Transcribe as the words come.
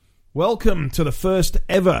Welcome to the first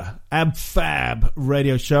ever ABFAB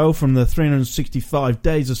radio show from the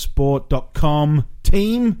 365daysofsport.com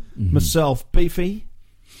team. Myself, Beefy.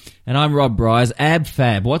 And I'm Rob Bryce.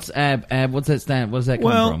 ABFAB. What's AB? What's that stand? What does that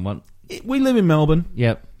come from? We live in Melbourne.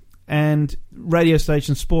 Yep. And radio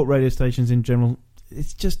stations, sport radio stations in general,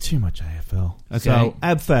 it's just too much AFL. Okay. So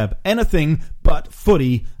ABFAB, anything but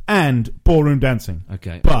footy and ballroom dancing.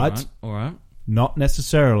 Okay. But all right. Not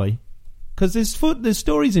necessarily. Because there's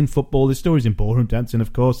stories in football, there's stories in ballroom dancing,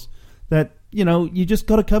 of course, that, you know, you just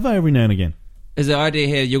got to cover every now and again. Is the idea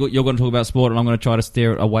here you're going to talk about sport and I'm going to try to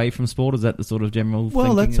steer it away from sport? Is that the sort of general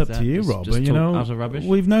Well, thinking? that's up to you, Rob. Just you know, utter rubbish?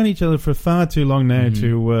 We've known each other for far too long now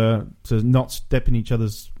to not step in each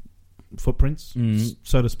other's footprints,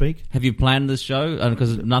 so to speak. Have you planned this show?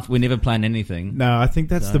 Because we never plan anything. No, I think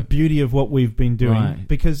that's the beauty of what we've been doing. Right.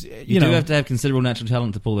 Because, you do have to have considerable natural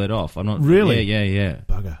talent to pull that off. I'm not really. Yeah.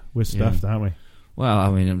 Bugger, we're stuffed, aren't we? Well,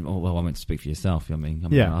 I mean, I won't speak for yourself. I mean,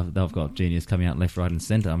 I've got genius coming out left, right, and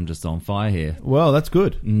centre. I'm just on fire here. Well, that's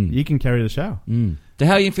good. You can carry the show. So,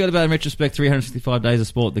 how do you feel about, in retrospect, 365 Days of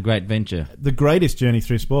Sport, the great venture? The greatest journey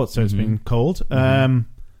through sports, so it's been called.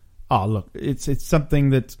 Look, it's something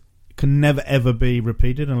that can never ever be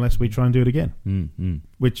repeated unless we try and do it again,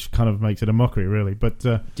 which kind of makes it a mockery, really. But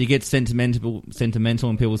do you get sentimental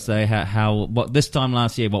when people say what this time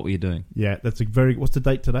last year? What were you doing? Yeah, that's a very. What's the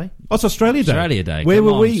date today? Oh, it's Australia Day. Australia Day. Where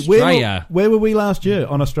were we? Australia. Where were we last year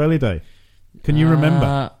on Australia Day? Can you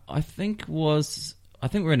remember? I think we're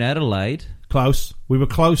in Adelaide. Close. We were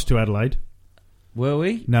close to Adelaide. Were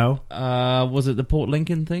we? No. Was it the Port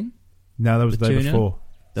Lincoln thing? No, that was the day before.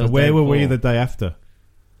 So where were we the day after?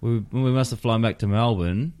 We must have flown back to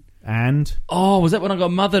Melbourne. And? Oh, was that when I got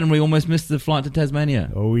mothered and we almost missed the flight to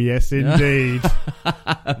Tasmania? Oh, yes, indeed.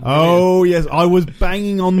 Oh, yes. I was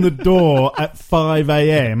banging on the door at 5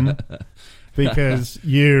 a.m. because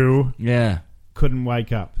you couldn't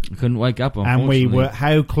wake up. Couldn't wake up, unfortunately. And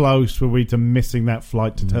how close were we to missing that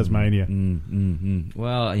flight to Tasmania?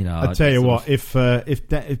 Well, you know. I tell you what, if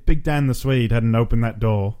Big Dan the Swede hadn't opened that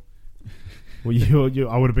door, well,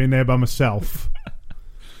 I would have been there by myself.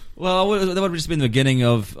 Well, that would have just been the beginning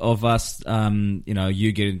of us, you being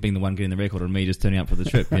the one getting the record and me just turning up for the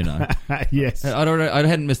trip, you know. Yes. I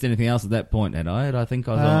hadn't missed anything else at that point, had I? I think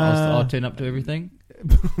I'll turn up to everything.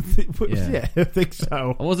 Yeah, I think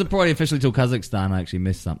so. I wasn't probably officially till Kazakhstan I actually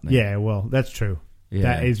missed something. Yeah, well, that's true. Yeah.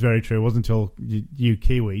 That is very true. It wasn't until you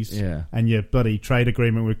Kiwis and your bloody trade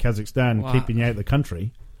agreement with Kazakhstan keeping you out of the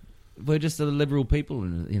country. We're just a liberal people,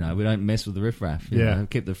 and we don't mess with the riffraff. You know,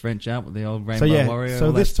 keep the French out with the old Rainbow Warrior.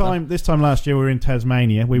 So this time last year we were in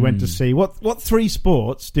Tasmania. We went to see what three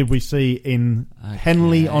sports did we see in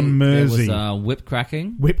Henley on Mersey? There was whip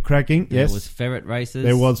cracking. Whip cracking, yes. There was ferret races.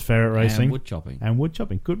 There was ferret racing. And wood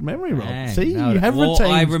chopping. Good memory, Rob. See, you have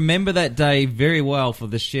retained. I remember that day very well for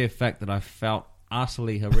the sheer fact that I felt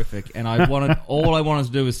utterly horrific, and all I wanted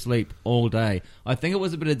to do was sleep all day. I think it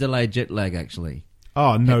was a bit of delayed jet lag, actually.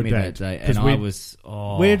 Oh, no doubt. That day. And I was...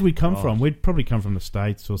 where did we come from? We'd probably come from the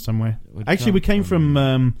States or somewhere. Actually, we came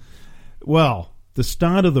from... the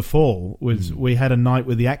start of the fall was we had a night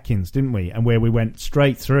with the Atkins, didn't we? And where we went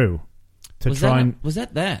straight through to Was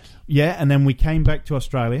that? Yeah, and then we came back to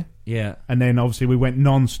Australia. Yeah. And then, obviously, we went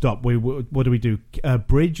non-stop. What did we do?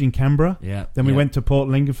 Bridge in Canberra. Yeah. Then we went to Port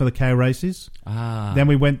Lincoln for the cow races. Then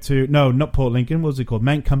we went to... No, not Port Lincoln. What was it called?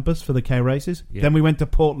 Mount Compass for the cow races. Yeah. Then we went to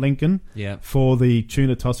Port Lincoln for the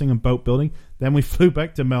tuna tossing and boat building. Then we flew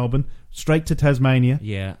back to Melbourne, straight to Tasmania.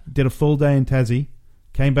 Yeah. Did a full day in Tassie.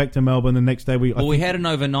 Came back to Melbourne the next day. We had an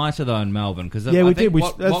overnighter, though, in Melbourne. Cause we did.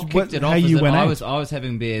 What kicked it off is that I was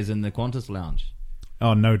having beers in the Qantas lounge.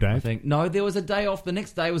 Oh, no doubt. No, there was a day off. The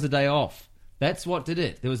next day was a day off. That's what did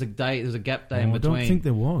it. There was a gap day in between. I don't think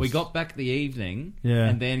there was. We got back the evening,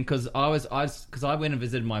 and then because I went and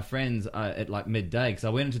visited my friends at like midday because I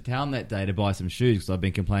went into town that day to buy some shoes because I've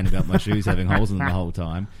been complaining about my shoes having holes in them the whole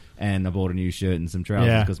time, and I bought a new shirt and some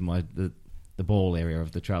trousers because the ball area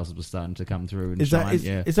of the trousers was starting to come through and shine.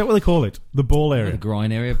 Is that what they call it? The ball area? The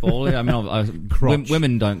groin area, ball area. I mean,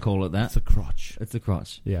 women don't call it that. It's a crotch. It's a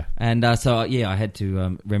crotch. Yeah. And I had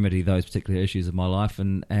to remedy those particular issues of my life,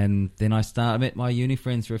 and then I met my uni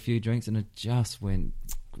friends for a few drinks, and it just went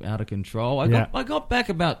out of control. I got back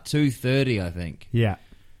about 2:30, I think. Yeah.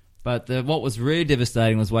 But what was really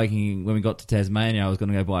devastating was when we got to Tasmania. I was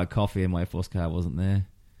going to go buy a coffee, and my Air Force car wasn't there.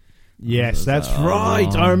 Yes, that's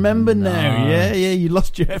right. I remember now. Yeah, you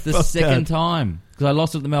lost your Air Force the second time because I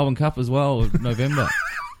lost it at the Melbourne Cup as well in November.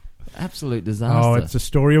 absolute disaster. Oh, it's a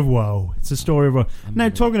story of woe. It's a story of woe. Now,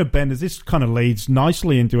 talking of benders, this kind of leads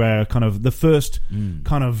nicely into our kind of the first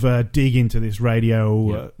kind of dig into this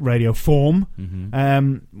radio form.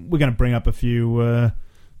 Mm-hmm. We're going to bring up a few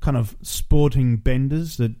kind of sporting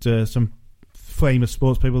benders that some famous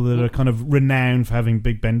sports people that are kind of renowned for having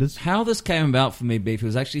big benders. How this came about for me, Beef,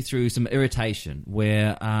 was actually through some irritation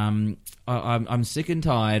where I'm sick and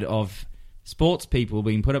tired of sports people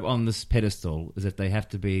being put up on this pedestal as if they have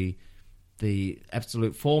to be the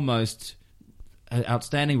absolute foremost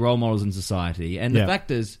outstanding role models in society. And the fact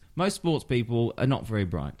is, most sports people are not very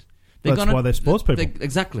bright. That's why they're sports people.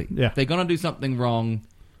 Exactly. Yeah. They're going to do something wrong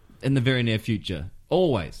in the very near future.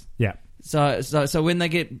 Always. Yeah. So when they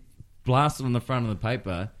get blasted on the front of the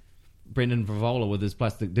paper, Brendan Favola with his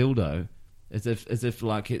plastic dildo, as if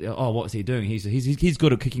like, oh, what's he doing? He's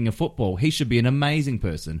good at kicking a football. He should be an amazing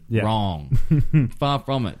person. Yeah. Wrong. Far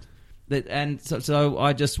from it. And so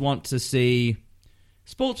I just want to see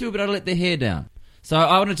sports people, but I let their hair down. So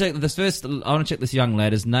I want to check this first. I want to check this young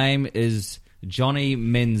lad. His name is Johnny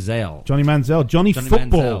Manziel. Johnny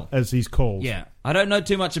Football, as he's called. Yeah, I don't know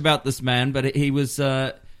too much about this man, but he was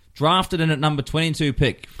drafted in at number 22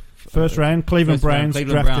 pick. First round, Cleveland Browns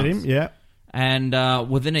drafted him, yeah. And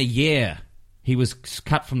within a year, he was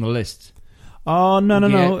cut from the list. Oh,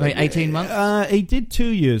 no. 18 months? He did 2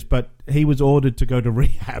 years, but he was ordered to go to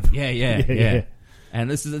rehab. Yeah.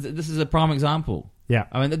 And this is a prime example. Yeah.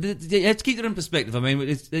 I mean, you have to keep it in perspective. I mean,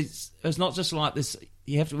 it's not just like this.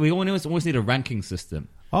 We always need a ranking system.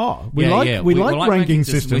 Oh, we like ranking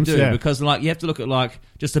systems. We do, because like you have to look at like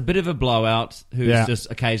just a bit of a blowout who's just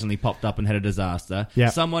occasionally popped up and had a disaster.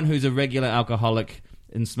 Yeah. Someone who's a regular alcoholic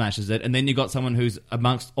and smashes it, and then you got someone who's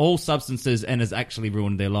amongst all substances and has actually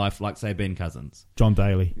ruined their life, like say Ben Cousins. John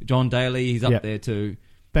Daly, he's up there too.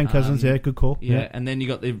 Ben Cousins, good call. Yeah, and then you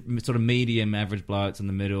got the sort of medium average blowouts in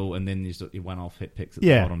the middle, and then you one-off hit picks at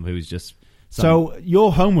the bottom who's just... So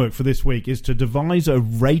your homework for this week is to devise a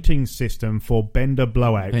rating system for bender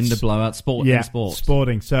blowouts. Bender blowouts,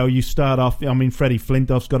 sporting. So you start off, I mean, Freddie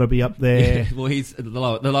Flintoff's got to be up there. Yeah, well, he's at the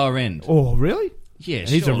lower end. Oh, really? Yeah,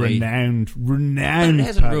 he's surely. a renowned. But it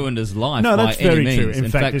hasn't ruined his life. No, that's by very any true. means.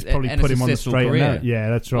 In fact, it's probably put him on the straight and narrow. Yeah,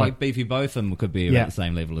 that's right. Like Beefy Botham could be at the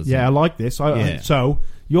same level as him. Yeah, I like this. So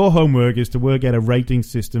your homework is to work out a rating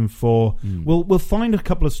system for. We'll find a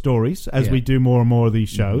couple of stories as we do more and more of these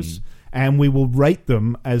shows, and we will rate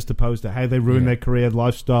them as opposed to how they ruin their career,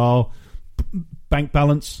 lifestyle, bank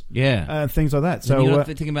balance, things like that. So you're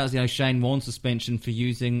thinking about Shane Warne's suspension for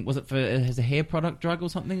using, was it for as a hair product drug or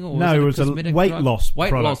something? Or no, it was a weight loss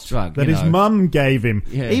drug that his mum gave him.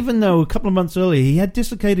 Yeah. Even though a couple of months earlier he had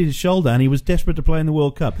dislocated his shoulder and he was desperate to play in the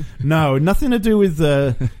World Cup. No, nothing to do with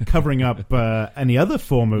covering up any other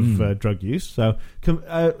form of drug use. So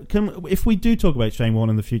if we do talk about Shane Warne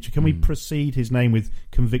in the future, can we precede his name with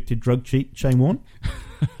convicted drug cheat Shane Warne?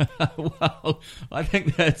 Well, I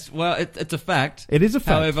think it's a fact. It is a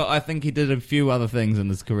fact. However, I think he did a few other things in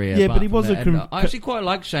his career. Yeah, but he was I actually quite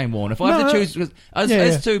like Shane Warne. If I have to choose, because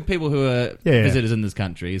as two people who are visitors in this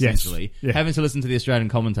country, essentially, having to listen to the Australian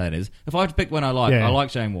commentators, if I have to pick one I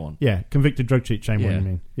like Shane Warne. Yeah, convicted drug cheat Shane Warne, you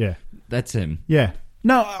mean. Yeah. That's him. Yeah.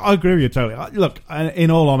 No, I agree with you totally. Look,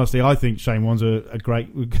 in all honesty, I think Shane Warne's a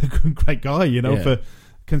great guy, for...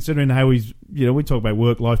 Considering how he's, we talk about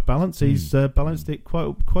work-life balance, he's balanced it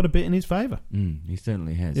quite a bit in his favour. He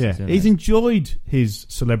certainly has. Yeah, he's enjoyed his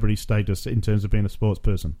celebrity status in terms of being a sports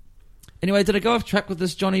person. Anyway, did I go off track with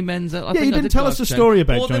this Johnny Manziel? You didn't tell us a story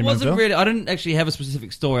about Johnny Manziel. I didn't actually have a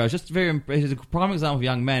specific story. I was just very impressed. He's a prime example of a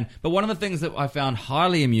young man. But one of the things that I found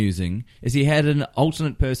highly amusing is he had an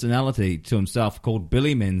alternate personality to himself called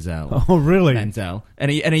Billy Manziel. Oh, really? Manziel. And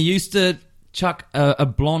he used to chuck a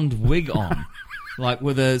blonde wig on. Like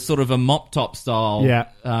with a sort of a mop top style,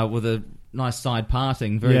 with a nice side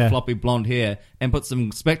parting, very floppy blonde hair, and put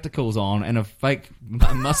some spectacles on and a fake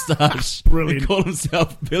mustache. Brilliant. He'd call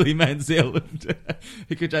himself Billy Manziel.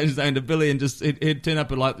 He could change his name to Billy and just he'd turn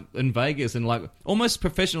up in Vegas and like almost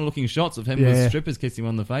professional looking shots of him with strippers kissing him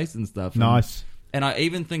on the face and stuff. Nice. And I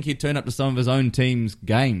even think he'd turn up to some of his own team's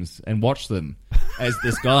games and watch them as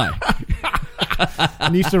this guy.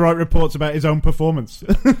 And he used to write reports about his own performance.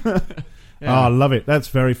 Yeah. Oh, I love it. That's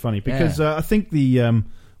very funny because I think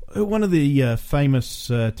one of the famous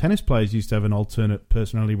tennis players used to have an alternate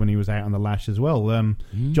personality when he was out on the lash as well.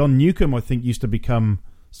 John Newcombe, I think, used to become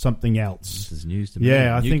something else. This is news to me.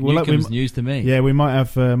 Yeah, I think Newcomb's news to me. Yeah, we might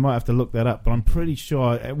have to look that up. But I'm pretty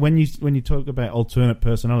sure when you talk about alternate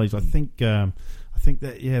personalities, I think think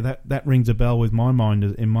that rings a bell in my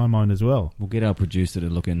mind as well. We'll get our producer to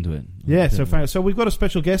look into it. Yeah, so we've got a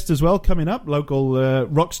special guest as well coming up, local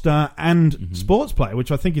rock star and sports player,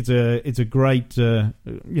 which I think is a great a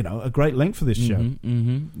great link for this show.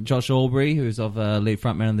 Mm-hmm. Josh Albury, who's of lead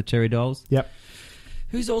frontman of the Cherry Dolls. Yep.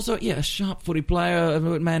 Who's also a sharp footy player, a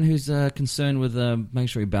man who's concerned with making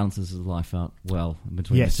sure he balances his life out well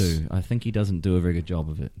between the two. I think he doesn't do a very good job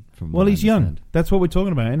of it. He's young. That's what we're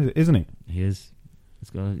talking about, isn't he? He is. It's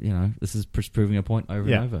got this is proving a point over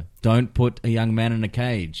and over. Don't put a young man in a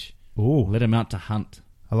cage. Ooh. Let him out to hunt.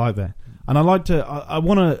 I like that. And I want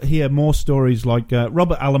to hear more stories like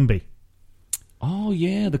Robert Allenby. Oh,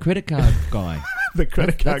 yeah, the credit card guy. The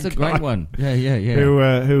credit card guy. That's a great one. Yeah.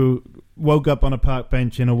 Who woke up on a park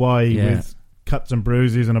bench in Hawaii with cuts and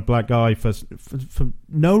bruises and a black eye for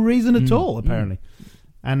no reason at all, apparently.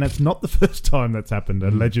 And that's not the first time that's happened,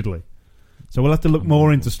 allegedly. So we'll have to look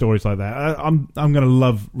more into stories like that. I'm going to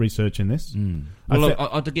love researching this. Well,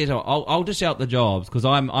 I'll dish out the jobs because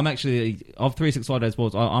I'm actually of 365 Days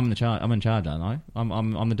Sports. I'm in charge, aren't I?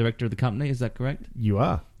 I'm the director of the company. Is that correct? You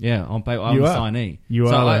are. Yeah, I'm the signee. You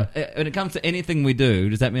are. So when it comes to anything we do,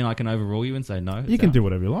 does that mean I can overrule you and say no? You can do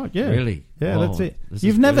whatever you like. Yeah. Really? Yeah, that's it.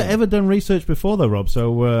 You've never ever done research before, though, Rob.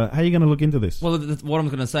 So how are you going to look into this? Well, what I'm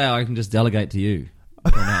going to say, I can just delegate to you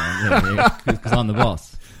because I'm the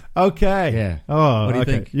boss. Okay. Yeah. Oh, what do you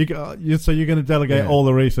think? So you're going to delegate all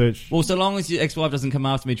the research? Well, so long as your ex-wife doesn't come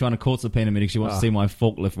after me trying to court subpoena me because she wants to see my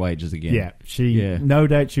forklift wages again. Yeah. No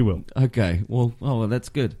doubt she will. Okay. Well, that's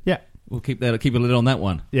good. Yeah. We'll keep a lid on that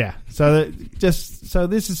one. Yeah. So this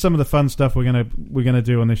is some of the fun stuff we're gonna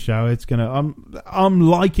do on this show. I'm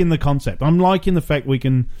liking the concept. I'm liking the fact we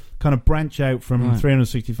can kind of branch out from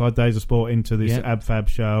 365 Days of Sport into this ABFAB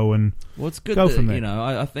show and it's good go from there.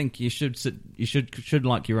 I think you should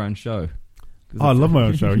like your own show. I love my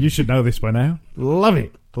own show. You should know this by now. Love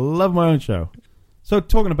it. Love my own show. So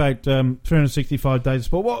talking about 365 Days of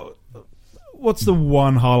Sport, what's the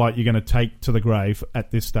one highlight you're going to take to the grave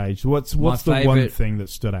at this stage? What's the one thing that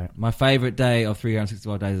stood out? My favourite day of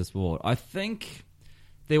 365 Days of Sport. I think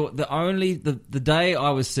the day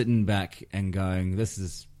I was sitting back and going, this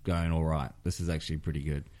is going all right. This is actually pretty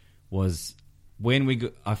good. Was when we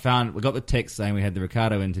got the text saying we had the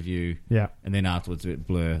Ricardo interview. Yeah, and then afterwards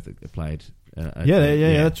Blur that played.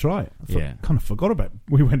 That's right. Kind of forgot about it.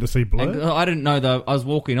 We went to see Blur. I didn't know though. I was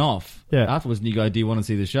walking off. Yeah. Afterwards, and you go, "Do you want to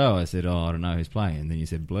see the show?" I said, "Oh, I don't know who's playing." And then you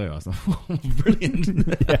said Blur. I was like, oh,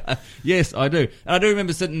 "Brilliant!" Yes, I do. And I do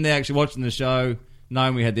remember sitting there actually watching the show,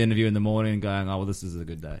 knowing we had the interview in the morning, and going, "Oh, well, this is a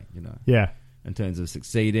good day," Yeah. In terms of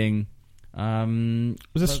succeeding.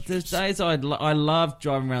 There's days I love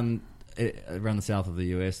driving around the south of the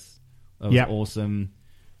US. It was awesome.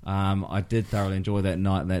 I did thoroughly enjoy that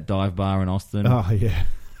night, that dive bar in Austin. Oh, yeah.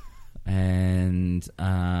 And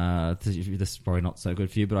this is probably not so good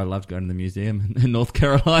for you, but I loved going to the museum in North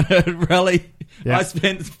Carolina at Raleigh. Yeah. I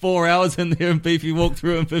spent 4 hours in there and Beefy walked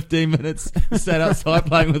through in 15 minutes, sat outside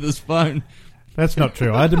playing with his phone. That's not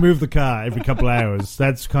true. I had to move the car every couple of hours.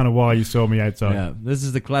 That's kind of why you saw me outside. Yeah, this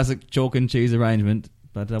is the classic chalk and cheese arrangement,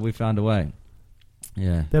 but we found a way.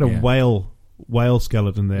 Yeah. They had a whale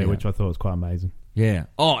skeleton there, which I thought was quite amazing. Yeah.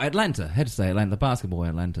 Oh, Atlanta. I had to say Atlanta. The basketball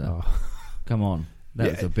Atlanta. Oh. Come on.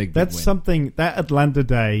 That was a big That's win. Something, that Atlanta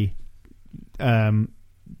day,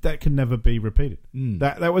 that can never be repeated.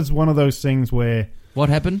 That was one of those things where... What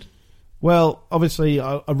happened? Well, obviously,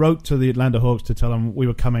 I wrote to the Atlanta Hawks to tell them we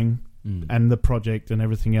were coming and the project and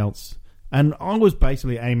everything else. And I was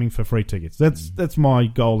basically aiming for free tickets. That's my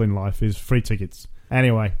goal in life, is free tickets.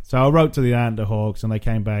 Anyway, so I wrote to the Atlanta Hawks and they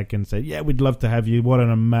came back and said, yeah, we'd love to have you. What an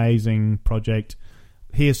amazing project.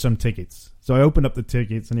 Here's some tickets. So I opened up the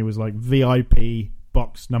tickets and it was like VIP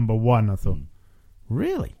box number 1. I thought,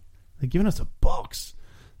 really? They're giving us a box.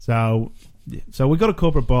 So we got a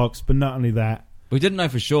corporate box, but not only that. We didn't know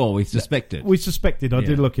for sure. We suspected. I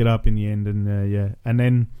did look it up in the end. And and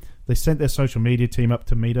then they sent their social media team up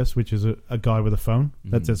to meet us, which is a guy with a phone.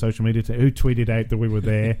 That's their social media team, who tweeted out that we were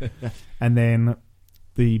there. And then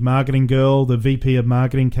the marketing girl, the VP of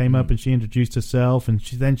marketing, came up and she introduced herself. And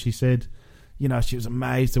she said, she was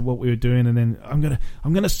amazed at what we were doing. And then I'm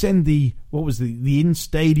gonna send the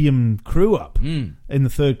in-stadium crew up in the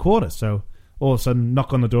third quarter. So all of a sudden,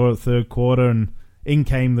 knock on the door at the third quarter, and in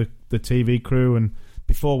came the TV crew. And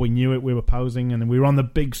before we knew it, we were posing, and we were on the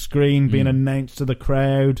big screen being announced to the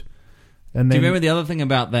crowd. And do you remember the other thing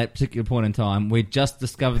about that particular point in time? We just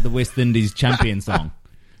discovered the West Indies champion song.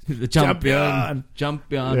 The champion.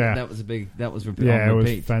 Yeah. That was repeat. Yeah, it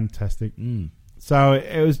was fantastic. So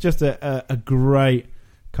it was just a great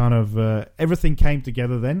kind of everything came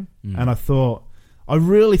together then, and I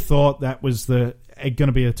really thought that was going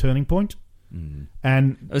to be a turning point.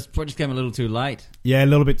 And this project came a little too late. Yeah, a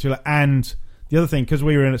little bit too late. And the other thing, because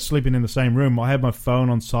we were sleeping in the same room, I had my phone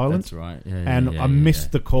on silent. That's right. I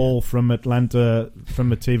missed the call from Atlanta,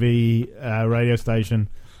 from a TV radio station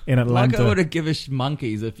in Atlanta. Like I would have given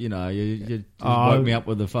monkeys if, you just woke me up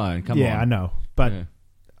with the phone. Come on. Yeah, I know. But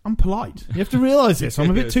I'm polite. You have to realise this. I'm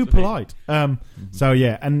a bit too polite. So,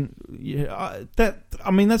 yeah. And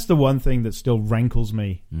that's the one thing that still rankles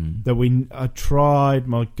me. That I tried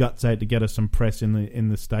my guts out to get us some press in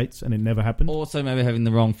the States, and it never happened. Also, maybe having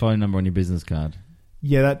the wrong phone number on your business card.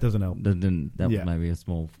 Yeah, that doesn't help. That was maybe a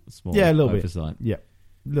small a little oversight. Bit. Yeah,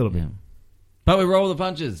 a little bit. But we roll the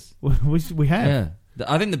punches. We have. Yeah.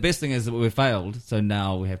 I think the best thing is that we failed, so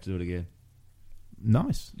now we have to do it again.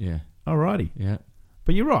 Nice. Yeah. Alrighty. Yeah.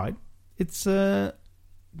 But you're right. It's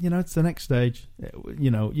it's the next stage.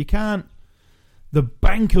 You can't. The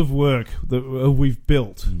bank of work that we've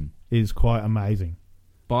built is quite amazing.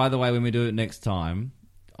 By the way, when we do it next time,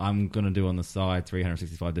 I'm going to do on the side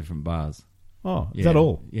 365 different bars. Oh, is that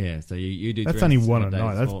all? Yeah. So you do. That's only one a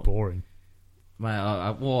night. That's boring.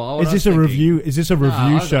 Mate, is this a review? Is this a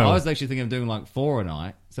review show? I was actually thinking of doing like 4 a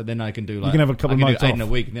night, so then I can do like you can have a couple of nights 8 off in a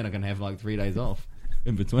week, and then I can have like 3 days off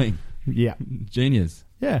in between. Yeah, genius.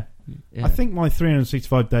 Yeah. I think my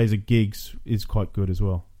 365 days of gigs is quite good as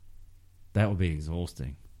well. That would be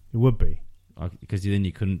exhausting. It would be because then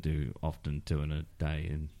you couldn't do often 2 in a day,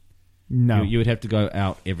 and no, you would have to go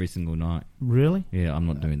out every single night. Really? Yeah, I'm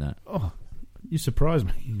not doing that. Oh, you surprise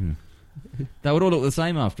me. Yeah. They would all look the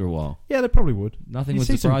same after a while. Yeah, they probably would. Nothing would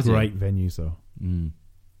surprise you. You see some great venues, though.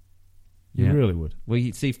 You really would. Well,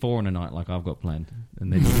 you'd see 4 in a night like I've got planned.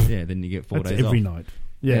 And then, then you get 4 days every off. night.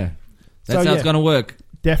 Yeah. That's how it's going to work.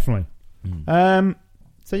 Definitely.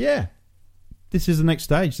 So, yeah. This is the next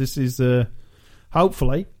stage. This is,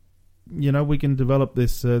 hopefully, we can develop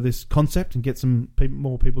this concept and get some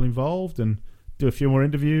more people involved and do a few more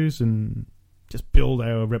interviews and just build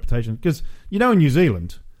our reputation. Because, in New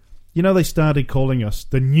Zealand... they started calling us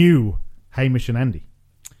the new Hamish and Andy.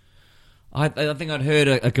 I think I'd heard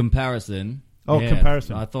a comparison. Oh,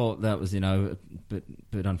 comparison. I thought that was, a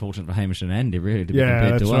bit unfortunate for Hamish and Andy, really, to be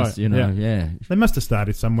compared to us. Right. They must have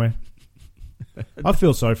started somewhere. I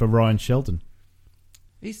feel sorry for Ryan Shelton.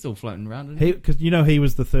 He's still floating around, isn't he? Because, he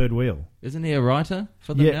was the third wheel. Isn't he a writer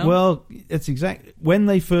for them now? Well, it's exact. When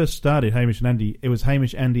they first started Hamish and Andy, it was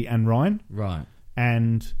Hamish, Andy and Ryan. Right.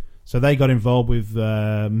 And... so they got involved with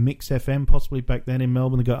Mix FM, possibly back then in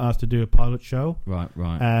Melbourne. They got asked to do a pilot show. Right.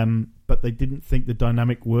 But they didn't think the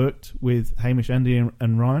dynamic worked with Hamish, Andy,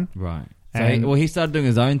 and Ryan. Right. So he started doing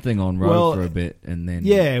his own thing on road for a bit, and then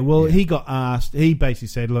he got asked. He basically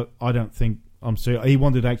said, "Look, I don't think I'm serious." He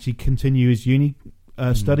wanted to actually continue his uni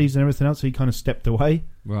studies and everything else. So he kind of stepped away.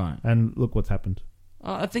 Right. And look what's happened.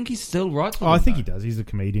 I think he still writes. I think he does. He's a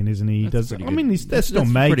comedian, isn't he? That's does. I mean, they're still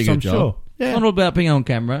mates, I'm sure. Yeah. It's not all about being on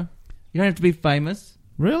camera. You don't have to be famous.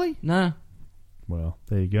 Really? No. Well,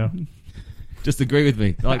 there you go. Just agree with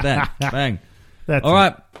me. Like that. Bang. That's all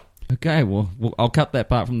right. Okay, well, I'll cut that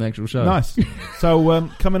part from the actual show. Nice. So,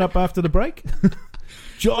 coming up after the break,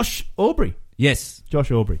 Josh Aubrey. Yes.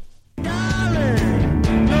 Josh Aubrey. Darling,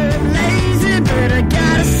 I'm lazy, but I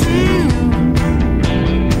gotta see you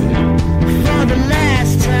for the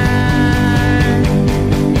last time.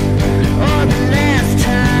 Oh, the last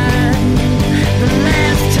time. The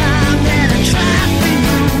last time that I tried for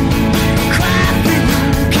you, cried for you,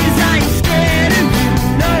 'cause I ain't scared of you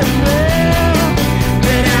no more.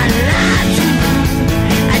 But I lied to you,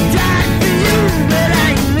 I died for you, but I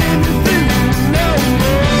ain't living for you no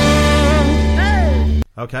more. Hey.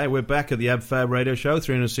 Okay, we're back at the ABFAB radio show,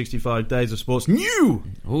 365 Days of Sports. New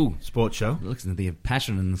sports show. Listen to the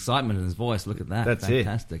passion and excitement in his voice. Look at that. That's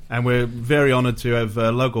fantastic. And we're very honoured to have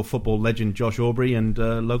local football legend Josh Aubrey and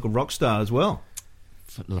local rock star as well.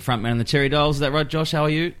 The front man in the Cherry Dolls. Is that right, Josh? How are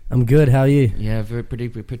you? I'm good. How are you? Yeah, pretty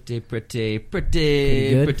good.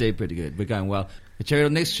 We're going well. The Cherry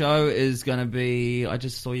Dolls next show is going to be... I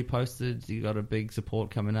just saw you posted. You got a big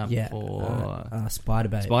support coming up for...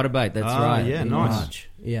 Spiderbait. Spiderbait, that's right. Yeah, in nice. March.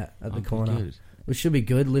 Yeah, at the corner. Good. Which should be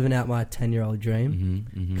good. Living out my 10-year-old dream.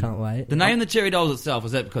 Can't wait. The name The Cherry Dolls itself,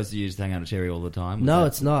 is that because you used to hang out at Cherry all the time? No,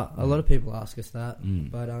 it's not. A lot of people ask us that.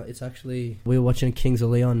 But it's actually... We were watching a Kings of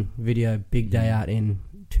Leon video, Big Day Out in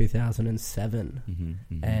 2007.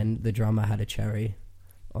 And the drummer had a cherry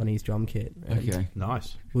on his drum kit. Okay.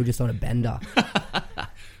 Nice. We were just on a bender.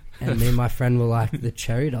 And me and my friend were like, the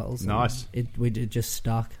Cherry Dolls. Nice. It just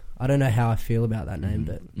stuck. I don't know how I feel about that name,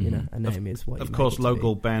 but, a name is what you Of course, make it to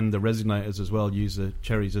local be. band, the Resonators, as well, use the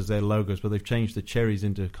cherries as their logos, but they've changed the cherries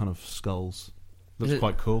into kind of skulls. Looks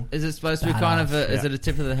quite cool. Is it supposed to be kind of is it a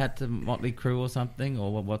tip of the hat to Motley Crue or something?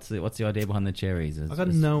 Or what's the idea behind the cherries? I got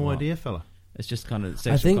no idea, fella. It's just kind of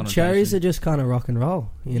sexual I think connotation. cherries are just kind of rock and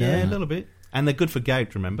roll, you know? Yeah, a little bit. And they're good for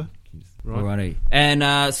gout, remember? Right. Alrighty.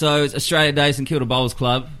 And so it's Australia Day, St Kilda Bowls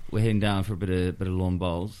Club. We're heading down for a bit of lawn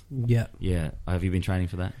bowls. Yeah. Yeah. Have you been training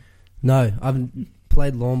for that? No, I've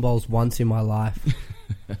played lawn bowls once in my life.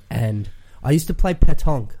 And I used to play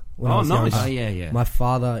pétanque when I was nice. younger. Oh, yeah. My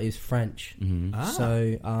father is French. Mm-hmm.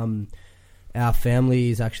 So our family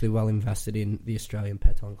is actually well invested in the Australian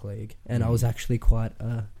Pétanque League. And I was actually quite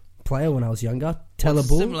a player when I was younger.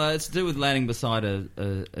 Similar. It's to do with landing beside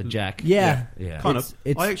a jack. Yeah. Kind of.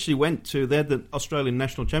 I actually went to the Australian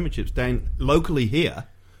National Championships down locally here,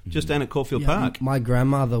 just down at Caulfield Park. My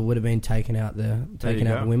grandmother would have been taken out the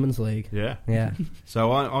women's league. Yeah.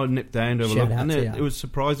 So I nipped down to Shout out and to it was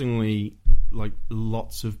surprisingly like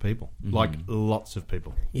lots of people. Like lots of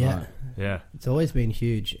people. Yeah. Right. Yeah. It's always been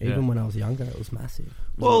huge. Even when I was younger, it was massive.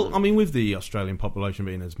 Well, I mean, with the Australian population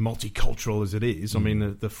being as multicultural as it is, I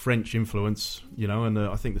mean, the French influence, you know, and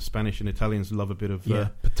I think the Spanish and Italians love a bit of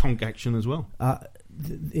pétanque action as well.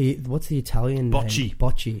 What's the Italian Bocce. name?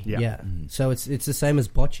 Bocce. Yeah. So it's the same as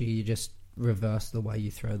bocce. You just reverse the way you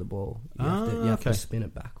throw the ball. You have to spin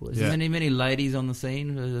it backwards. Is there many ladies on the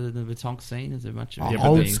scene, the pétanque scene? Is there much?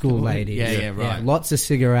 Old school ladies. Yeah, right. Yeah, lots of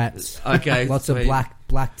cigarettes. Okay. Lots of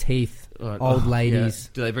black teeth. Old ladies. Yeah.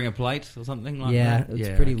 Do they bring a plate or something like that? Yeah,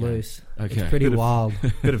 it's pretty loose. Okay. It's pretty wild.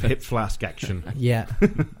 Bit of hip flask action. Yeah.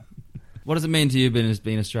 What does it mean to you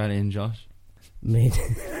being Australian, Josh? It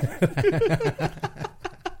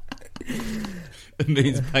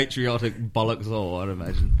means patriotic bollocks all, I'd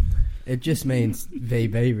imagine. It just means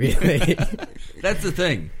VB, really. That's the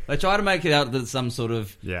thing. They try to make it out that some sort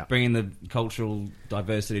of bringing the cultural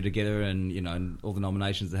diversity together and, you know, and all the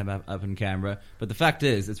nominations they have up in Canberra. But the fact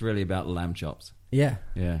is, it's really about lamb chops. Yeah.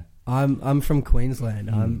 Yeah. I'm from Queensland.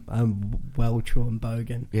 I'm well true and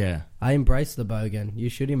bogan. Yeah. I embrace the bogan. You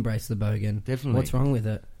should embrace the bogan. Definitely. What's wrong with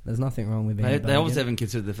it? There's nothing wrong with being a bogan. They always haven't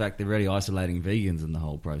considered the fact they're really isolating vegans in the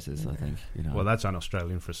whole process, I think. You know. Well, that's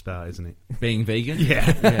un-Australian for a start, isn't it? Being vegan?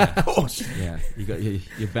 Yeah. Of course. Yeah.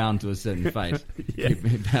 You're bound to a certain fate. You're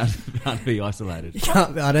bound to be isolated.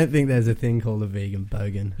 I don't think there's a thing called a vegan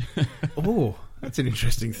bogan. Oh, that's an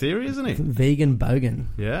interesting theory, isn't it? Vegan bogan.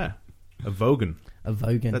 Yeah. A vogan. A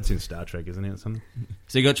vogan. That's in Star Trek, isn't it? Something.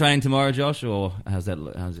 So you got training tomorrow, Josh, or how's the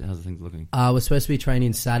things looking? We're supposed to be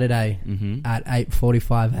training Saturday at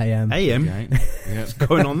 8:45 a.m. A.m. Okay. What's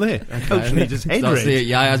going on there? Coach needs his head ready. See at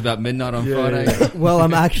Yaya's about midnight on Friday. Well,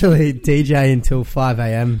 I'm actually DJing until 5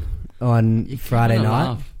 a.m. on Friday night.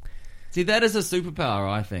 Laugh. See, that is a superpower,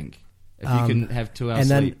 I think. If you can have 2 hours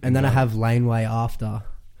sleep. And then I have laneway after.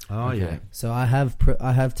 Oh, yeah. So I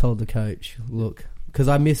have told the coach, look, because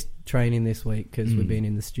I missed training this week because we've been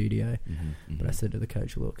in the studio. But I said to the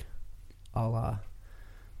coach, look, I'll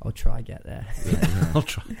try get there. I'll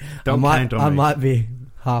try. Don't count on me. I might be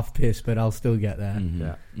half pissed, but I'll still get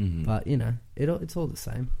there. But you know, it's all the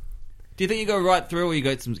same. Do you think you go right through, or you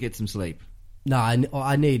get some sleep? No,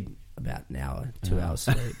 I need about an hour, 2 hours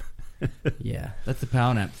sleep. Yeah, that's the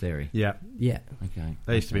power nap theory. Yeah. Okay.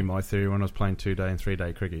 That used to be my theory when I was playing 2-day and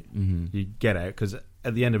 3-day cricket. You get out because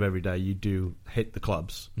at the end of every day you do hit the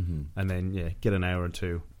clubs and then get an hour or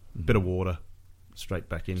two, a bit of water, straight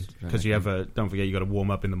back in because you have don't forget you got to warm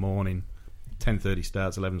up in the morning. 10:30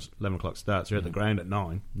 starts, 11 o'clock starts. You're at the ground at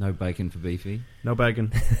 9. No bacon for Beefy. No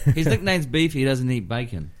bacon. His nickname's Beefy. He doesn't eat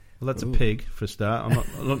bacon. Well, that's a pig for a start.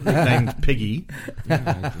 I'm not nicknamed Piggy.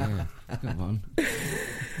 Yeah. Come on.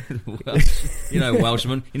 Welsh. You know,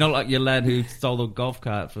 Welshman. You're not like your lad who stole the golf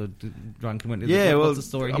cart for drunk and went. What's the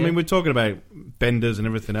story? I mean, we're talking about benders and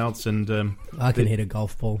everything else, and I can hit a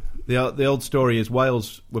golf ball. The old story is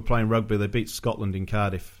Wales were playing rugby. They beat Scotland in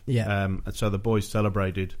Cardiff. Yeah. And so the boys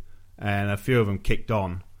celebrated, and a few of them kicked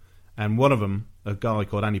on, and one of them, a guy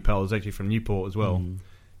called Andy Pell, was actually from Newport as well.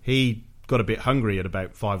 He got a bit hungry at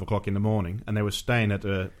about 5 o'clock in the morning, and they were staying at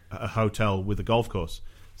a hotel with a golf course.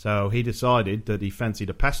 So he decided that he fancied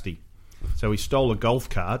a pasty. So he stole a golf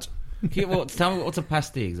cart. Tell me what's a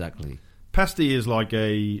pasty exactly. Pasty is like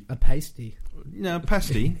a pasty. No,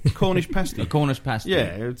 pasty. Cornish pasty. A Cornish pasty. Yeah,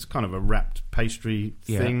 it's kind of a wrapped pastry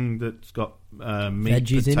thing that's got meat,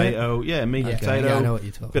 veggies potato. in it? Yeah, meat, potato. Yeah, I know what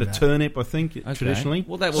you're talking bit about. of turnip, I think, traditionally.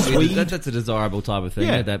 Well, that will be that's a desirable type of thing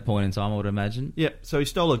at that point in time, I would imagine. Yeah, so he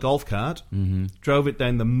stole a golf cart, drove it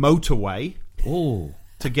down the motorway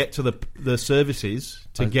to get to the services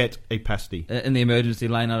to get a pasty. In the emergency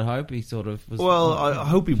lane, I hope he sort of was... Well, I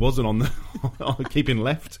hope he wasn't on the keeping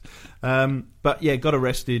left. But yeah, got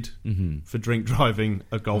arrested for drink driving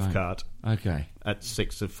a golf cart. Okay. At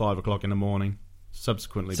 5 o'clock in the morning.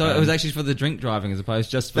 subsequently So banned. it was actually for the drink driving as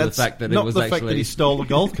opposed just for the fact that it was not the actually... fact that he stole a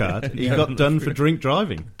golf cart. He got done for drink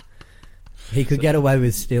driving. He could get away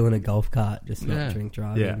with stealing a golf cart, just not drink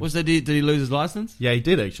driving. Yeah. Did he lose his license? Yeah, he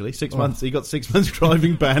did actually. 6 months. He got 6 months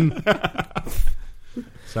driving ban.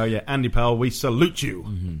 So yeah, Andy Powell, we salute you.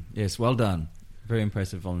 Mm-hmm. Yes, well done. Very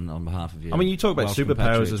impressive on behalf of you. I mean, you talk about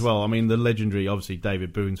superpowers as well. I mean, the legendary, obviously,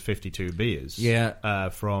 David Boone's 52 beers. Yeah.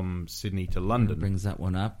 From Sydney to London. Brings that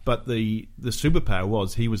one up. But the superpower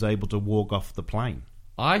was he was able to walk off the plane.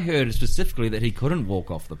 I heard specifically that he couldn't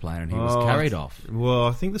walk off the plane and he was carried off. Well,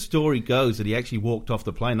 I think the story goes that he actually walked off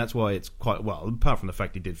the plane. That's why it's quite, well, apart from the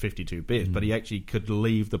fact he did 52 beers, but he actually could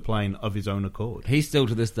leave the plane of his own accord. He still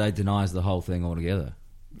to this day denies the whole thing altogether.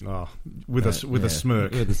 Oh, with a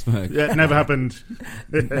smirk. With a smirk. Yeah, it never happened.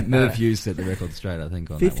 Merv Hughes set the record straight, I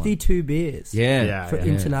think, on 52 beers. Yeah. For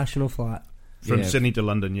international flight. From Sydney to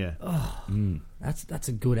London, yeah. Oh, that's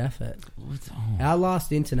a good effort. Our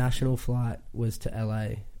last international flight was to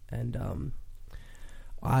LA, and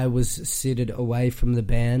I was seated away from the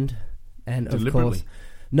band, and of course,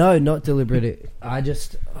 no, not deliberately. I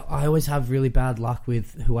always have really bad luck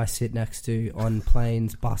with who I sit next to on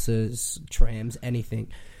planes, buses, trams,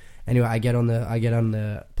 anything. Anyway, I get on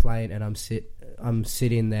the plane and I'm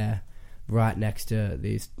sitting there right next to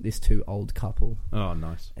this two old couple. Oh,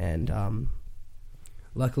 nice. And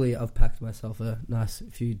luckily, I've packed myself a nice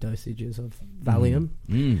few dosages of Valium.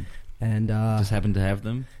 And just happen to have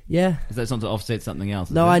them. Yeah. Is that something to offset something else?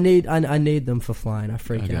 No, I need them for flying. I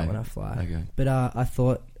freak out when I fly. Okay. But I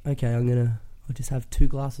thought, okay, I'll just have 2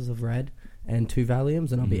 glasses of red and 2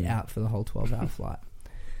 Valiums, and I'll be out for the whole 12-hour flight.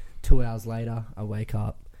 2 hours later, I wake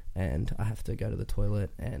up and I have to go to the toilet,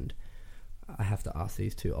 and I have to ask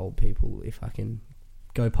these 2 old people if I can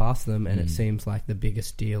go past them, and it seems like the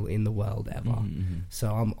biggest deal in the world ever.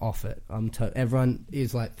 So I'm off it. Everyone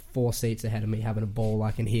is like 4 seats ahead of me having a ball.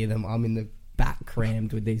 I can hear them. I'm in the back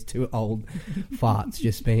crammed with these 2 old farts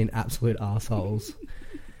just being absolute assholes.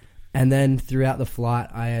 And then throughout the flight,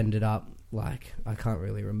 I ended up like, I can't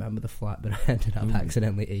really remember the flight, but I ended up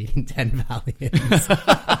accidentally eating 10 Valiums.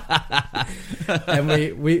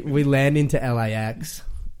 And we land into LAX,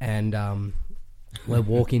 and we're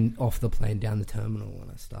walking off the plane down the terminal,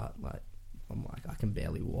 and I'm like, I can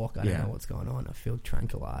barely walk. I don't know what's going on. I feel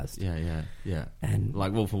tranquilized. Yeah. And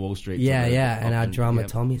like Wolf of Wall Street. Yeah. And our drummer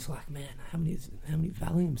Tommy's like, man, how many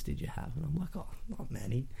Valiums did you have? And I'm like, oh, not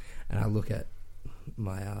many. And I look at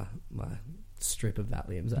my strip of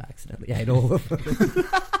Valiums. I accidentally ate all of them.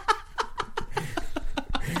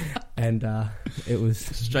 And it was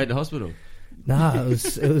straight to hospital. No,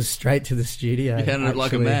 it was straight to the studio. You handled it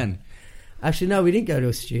like a man. Actually, no, we didn't go to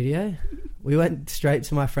a studio. We went straight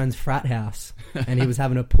to my friend's frat house, and he was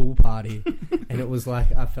having a pool party, and it was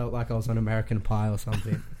like, I felt like I was on American Pie or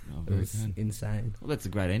something. It was insane. Well, that's a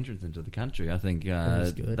great entrance into the country. I think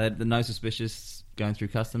was good. they're no suspicious going through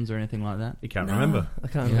customs or anything like that. You can't remember. I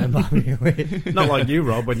can't remember. Really. Not like you,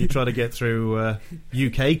 Rob, when you try to get through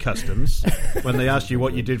UK customs, when they asked you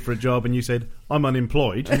what you did for a job and you said, I'm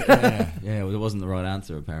unemployed. Yeah, well, it wasn't the right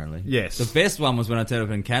answer, apparently. Yes. The best one was when I turned up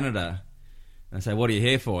in Canada. And I say, what are you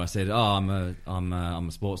here for? I said, I'm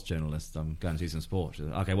a sports journalist. I'm going to see some sport. She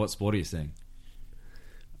said, okay, what sport are you seeing?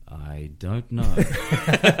 I don't know.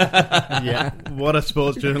 Yeah, what a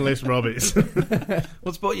sports journalist Rob is.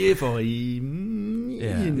 What sport are you here for?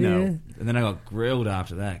 No. And then I got grilled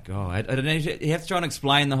after that. God, I don't know. You have to try and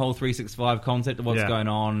explain the whole 365 concept of what's going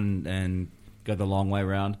on and go the long way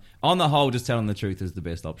around. On the whole, just telling the truth is the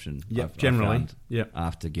best option. Generally.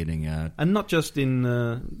 After getting and not just in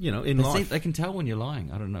in life. They can tell when you're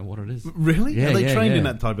lying. I don't know what it is. Really? Yeah, Are they trained in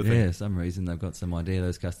that type of thing? Yeah, some reason they've got some idea.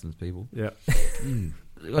 Those customs people. Yeah.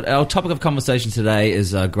 Our topic of conversation today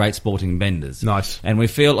is great sporting benders. Nice. And we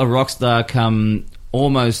feel a rock star come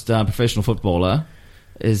almost professional footballer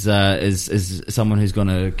is someone who's going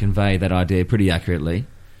to convey that idea pretty accurately.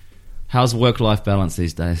 How's work-life balance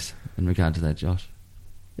these days in regard to that, Josh?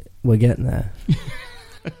 We're getting there.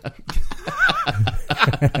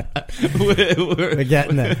 We're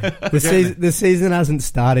getting there. The season hasn't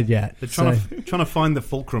started yet. They're trying to find the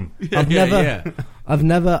fulcrum. I've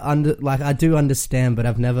never I do understand, but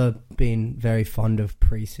I've never been very fond of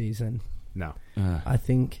pre-season. No. I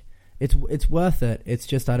think it's worth it. It's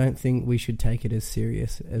just I don't think we should take it as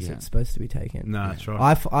serious as it's supposed to be taken. No, that's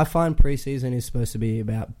right. I find pre-season is supposed to be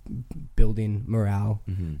about building morale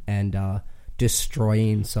and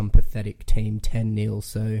destroying some pathetic team 10-0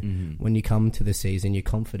 so when you come to the season you're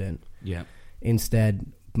confident. Yeah. Instead,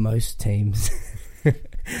 most teams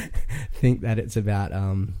think that it's about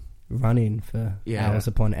running for hours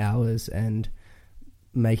upon hours, and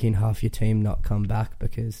making half your team not come back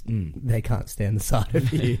because they can't stand the sight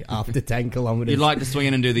of you after 10 kilometres. You'd like to swing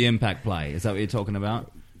in and do the impact play. Is that what you're talking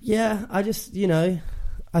about? Yeah, I just,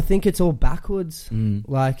 I think it's all backwards.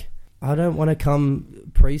 Like, I don't want to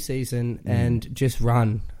come pre-season and just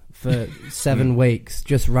run for 7 weeks,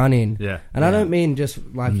 just running. Yeah. And I don't mean just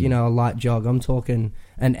like, a light jog. I'm talking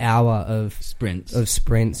an hour of sprints,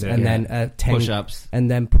 and then 10 push-ups,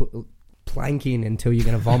 and then planking until you're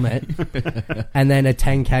going to vomit, and then a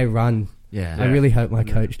 10K run. Yeah. I really hope my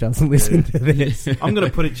coach doesn't listen to this. I'm going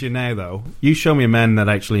to put it to you now, though. You show me a man that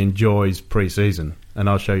actually enjoys pre-season, and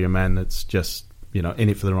I'll show you a man that's just, in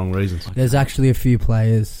it for the wrong reasons. There's actually a few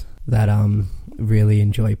players that really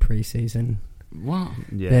enjoy pre-season. Wow.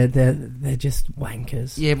 Yeah. They're just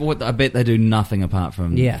wankers. Yeah, but I bet they do nothing apart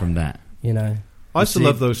from that. I used to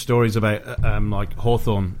love those stories about like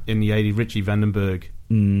Hawthorn in the 80s, Richie Vandenberg.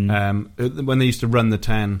 When they used to run the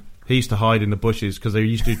tan, he used to hide in the bushes because they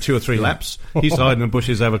used to do 2 or 3 laps. He used to hide in the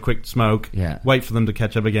bushes, have a quick smoke, wait for them to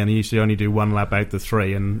catch up again. He used to only do 1 lap out the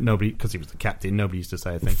 3, and nobody, because he was the captain, nobody used to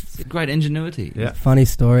say a thing. It's great ingenuity. Yeah. Funny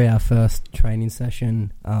story, our first training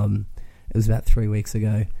session, it was about 3 weeks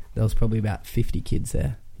ago. There was probably about 50 kids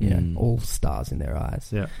there, all stars in their eyes.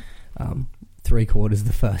 Yeah. 3/4 of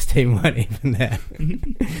the first team weren't even there.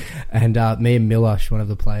 And me and Milosh, one of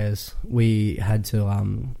the players, we had to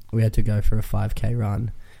go for a 5K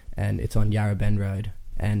run, and it's on Yarra Bend Road.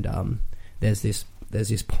 And there's this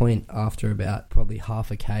point after about probably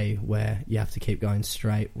half a K where you have to keep going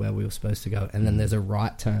straight where we were supposed to go, and then there's a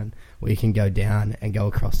right turn where you can go down and go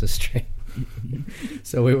across the street.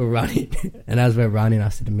 So we were running, and as we're running, I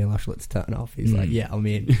said to Milosh, let's turn off. He's like, yeah, I'm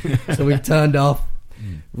in. So we turned off,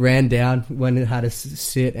 ran down, when it had to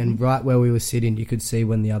sit, and right where we were sitting, you could see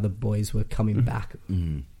when the other boys were coming back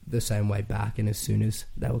the same way back, and as soon as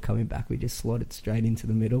they were coming back, we just slotted straight into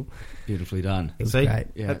the middle. Beautifully done. It was great.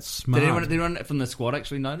 Yeah. That's smart. Did anyone from the squad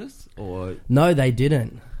actually notice? Or no, they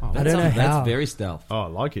didn't. I don't know how. That's very stealth. Oh, I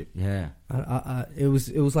like it. Yeah. It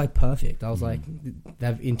was like perfect. I was like,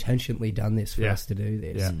 they've intentionally done this for us to do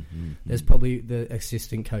this. Yeah. There's probably the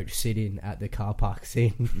assistant coach sitting at the car park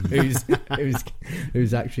seeing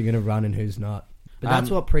who's actually going to run and who's not. But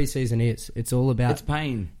that's what pre-season is. It's all about... It's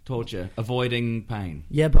pain, torture, avoiding pain.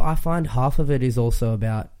 Yeah, but I find half of it is also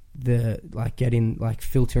about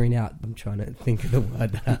filtering out... I'm trying to think of the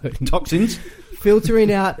word. Toxins?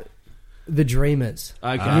 Filtering out the dreamers.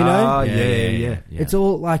 Okay. Yeah. It's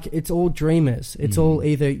all dreamers. It's all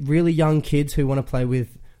either really young kids who want to play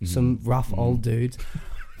with some rough old dudes.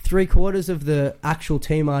 3/4 of the actual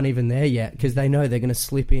team aren't even there yet because they know they're going to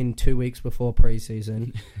slip in 2 weeks before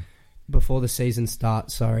pre-season... before the season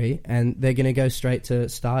starts, and they're going to go straight to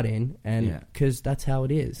starting, and because that's how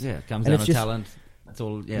it is. Yeah, it comes down to talent. That's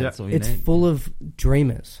all. Yeah, that's all you need. It's full of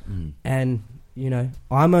dreamers, and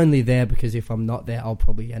I'm only there because if I'm not there, I'll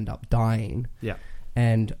probably end up dying. Yeah,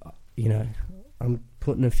 and I'm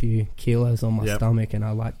putting a few kilos on my stomach, and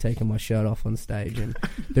I like taking my shirt off on stage, and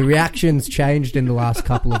the reactions changed in the last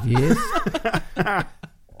couple of years.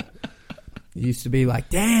 It used to be like,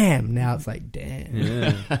 damn. Now it's like, damn.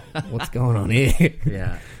 Yeah. What's going on here?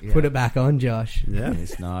 Yeah. Put it back on, Josh. Yeah.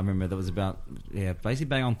 Yes, no, I remember that was about, basically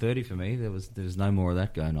bang on 30 for me. There was no more of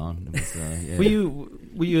that going on. It was,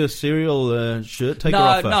 Were you a serial shirt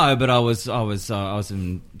taker? No, but I was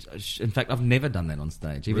in fact, I've never done that on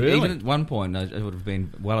stage. Even at one point, I would have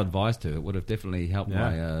been well advised to. It would have definitely helped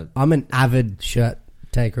my... I'm an avid shirt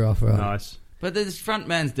taker offer. Nice. But the front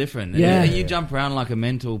man's different. Yeah. You jump around like a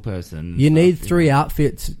mental person. You need 3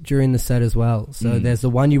 outfits during the set as well. So there's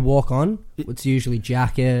the one you walk on. It's usually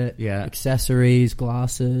jacket, accessories,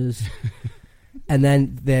 glasses. And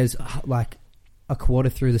then there's like a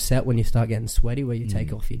quarter through the set when you start getting sweaty where you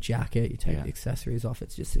take off your jacket, you take the accessories off.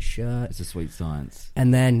 It's just a shirt. It's a sweet science.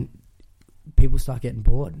 And then people start getting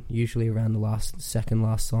bored, usually around the last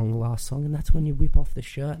song, and that's when you whip off the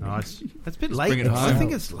shirt. Nice. That's a bit late. I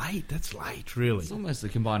think it's late. That's late, really. It's almost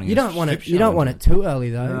like combining. You don't want it too early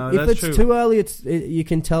though. No, if it's too early, you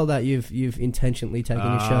can tell that you've intentionally taken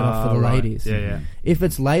your shirt off for the ladies. Yeah. If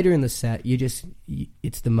it's later in the set, it's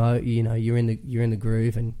the you're in the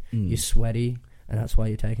groove and you're sweaty, and that's why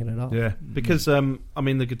you're taking it off. Yeah, because the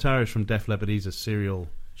guitarist from Def Leppard, he's a serial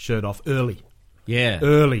shirt off early. Yeah.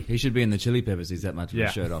 Early. He should be in the Chili Peppers. He's that much of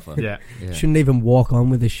a shirt offer. Yeah. Shouldn't even walk on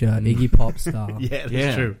with a shirt. Iggy Pop style. Yeah,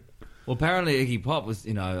 that's true. Well, apparently Iggy Pop was,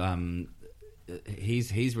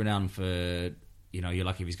 he's renowned for, you're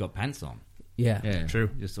lucky if he's got pants on. Yeah. True.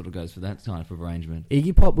 Just sort of goes for that type of arrangement.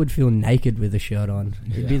 Iggy Pop would feel naked with a shirt on.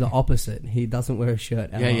 It'd be the opposite. He doesn't wear a shirt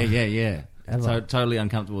ever. Yeah. So totally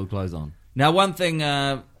uncomfortable with clothes on. Now, one thing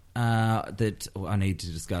that I need to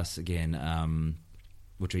discuss again,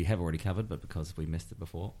 which we have already covered, but because we missed it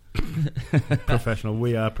before. Professional.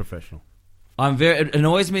 We are professional. It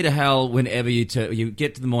annoys me to hell whenever you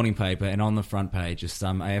get to the morning paper and on the front page is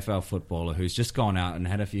some AFL footballer who's just gone out and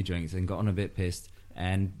had a few drinks and gotten a bit pissed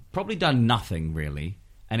and probably done nothing really,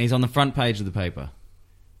 and he's on the front page of the paper.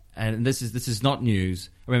 And this is not news.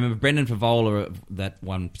 I remember Brendan Favola that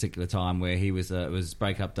one particular time where he was it was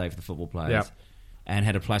break-up day for the football players, and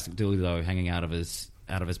had a plastic dildo hanging out of his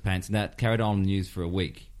pants, and that carried on the news for a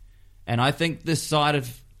week. And I think this side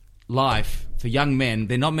of life for young men,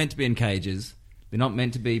 they're not meant to be in cages. They're not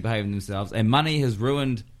meant to be behaving themselves. And money has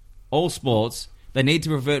ruined all sports. They need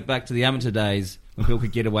to revert back to the amateur days when people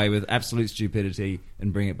could get away with absolute stupidity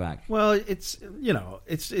and bring it back. Well, it's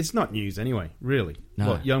not news anyway, really.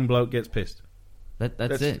 No. What, young bloke gets pissed.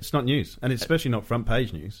 That's it. It's not news, and it's especially not front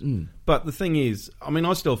page news. Mm. But the thing is, I mean,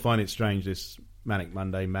 I still find it strange, this Manic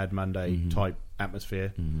Monday, Mad Monday type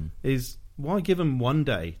atmosphere, is why give them one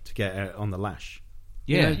day to get out on the lash?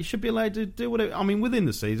 Yeah. You should be allowed to do whatever. I mean, within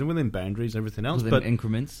the season, within boundaries, everything else. Within but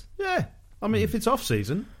increments. Yeah. I mean, if it's off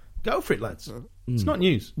season, go for it, lads. It's not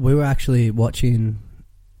news. We were actually watching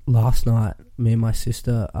last night. Me and my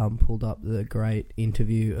sister pulled up the great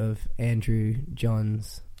interview of Andrew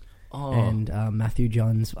Johns and Matthew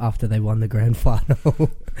Johns after they won the grand final.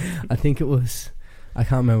 I think it was... I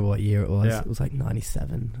can't remember what year it was. Yeah. It was like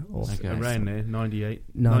 97 or around there, 98.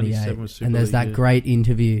 98. Was Super and there's League, that great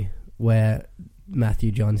interview where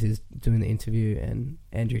Matthew Johns is doing the interview and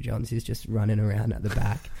Andrew Johns is just running around at the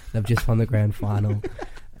back. They've just won the grand final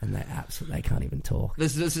and they can't even talk.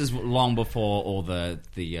 This is long before all the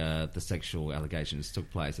sexual allegations took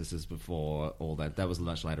place. This is before all that. That was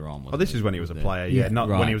much later on. This is when he was a player, not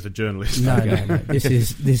when he was a journalist. No.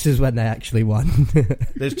 This is when they actually won.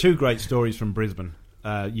 There's two great stories from Brisbane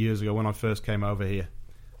years ago when I first came over here.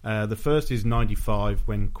 The first is 95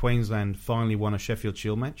 when Queensland finally won a Sheffield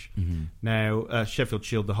Shield match. Mm-hmm. Now, Sheffield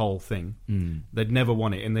Shield, the whole thing, they'd never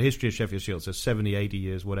won it in the history of Sheffield Shield, so 70, 80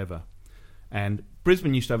 years, whatever. And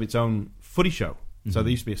Brisbane used to have its own footy show. Mm-hmm. So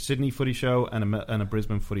there used to be a Sydney footy show and a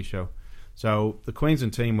Brisbane footy show. So the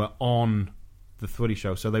Queensland team were on the footy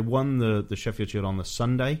show. So they won the Sheffield Shield on the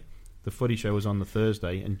Sunday. The footy show was on the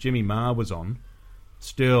Thursday. And Jimmy Marr was on,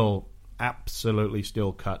 absolutely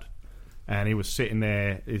still cut. And he was sitting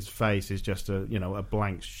there, his face is just a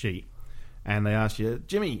blank sheet. And they asked you,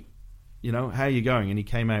 Jimmy, how are you going? And he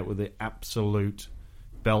came out with the absolute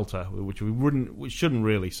belter, which we shouldn't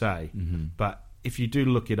really say. Mm-hmm. But if you do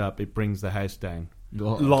look it up, it brings the house down.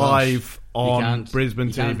 Live on Brisbane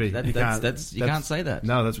TV. You can't say that.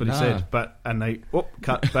 No, that's what he said. And they,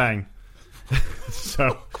 cut, bang.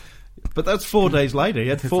 But that's 4 days later. He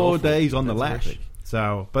had 4 days on the lash. Horrific.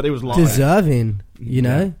 So, but it was live. Deserving,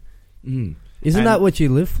 Yeah. Isn't that what you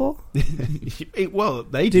live for? Well,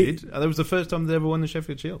 they did. That was the first time they ever won the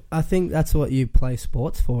Sheffield Shield. I think that's what you play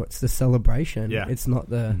sports for. It's the celebration. Yeah. It's not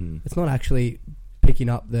it's not actually picking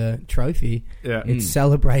up the trophy. Yeah. It's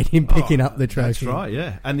celebrating picking up the trophy. That's right,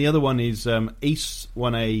 yeah. And the other one is East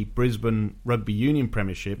won a Brisbane Rugby Union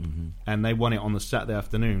Premiership, and they won it on the Saturday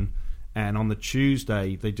afternoon. And on the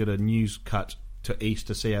Tuesday, they did a news cut to East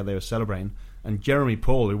to see how they were celebrating. And Jeremy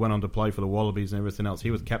Paul, who went on to play for the Wallabies and everything else,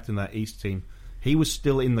 he was captain of that East team. He was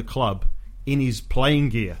still in the club in his playing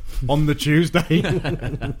gear on the Tuesday.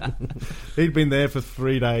 He'd been there for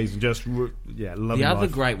 3 days and just, loving The other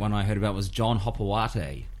life. great one I heard about was John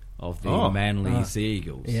Hopawate of the Manly Sea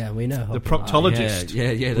Eagles. Yeah, we know the proctologist.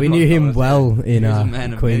 Yeah. We knew him well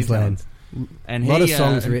in Queensland. And a lot of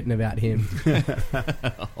songs written about him.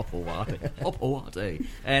 Hopawate.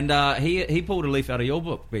 And he pulled a leaf out of your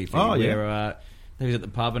book, Beefy, where he was at the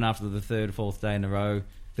pub and after the third, fourth day in a row,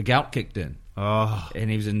 the gout kicked in. Oh. And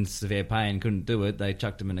he was in severe pain, couldn't do it. They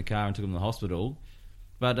chucked him in a car and took him to the hospital.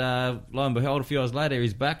 But lo and behold, a few hours later,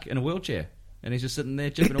 he's back in a wheelchair. And he's just sitting there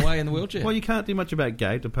chipping away in the wheelchair. Well, you can't do much about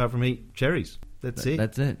gout apart from eat cherries. That's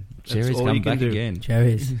it. Cherries come back again.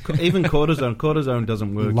 Cherries. Even cortisone. Cortisone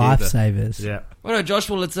doesn't work. Lifesavers. Yeah. All right, Josh.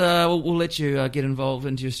 Well, we'll let you get involved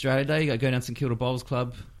into Australia Day. You go down to St Kilda Bowls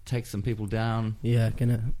Club, take some people down. Yeah,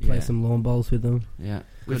 gonna play some lawn bowls with them. Yeah.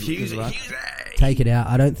 With Hughes. Take it out.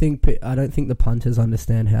 I don't think the punters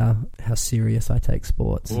understand how serious I take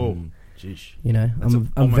sports. Oh, jeez.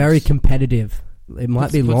 I'm very competitive. It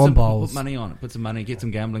might be lawn bowls. Put money on it. Put some money. Get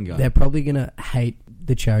some gambling going. They're probably gonna hate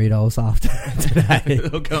the cherry dolls after today.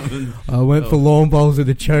 They'll come and, I went for lawn bowls with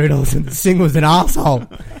the cherry dolls and the singer was an arsehole.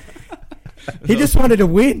 He just wanted to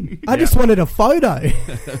win. I just wanted a photo.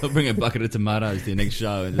 I'll bring a bucket of tomatoes to your next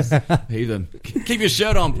show and just heave them. Keep your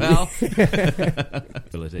shirt on, pal.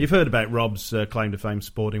 You've heard about Rob's claim to fame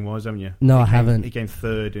sporting-wise, haven't you? No, I haven't. He came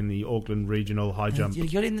third in the Auckland Regional High Jump. You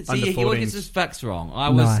under gets his facts wrong.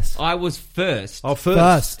 I was first. Oh,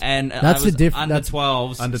 first. And that's I was a different under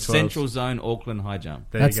 12s, under 12s. Central Zone Auckland High Jump.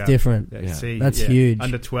 That's different. Yeah. See, that's huge.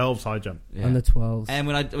 Under 12s high jump. Yeah. Under 12s. And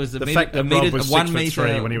when it was the fact that Rob was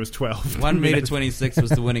 6'3" when he was 12. 1 meter 26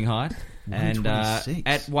 was the winning height. And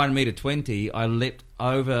at 1 meter 20, I leapt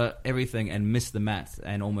over everything and missed the mats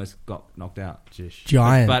and almost got knocked out.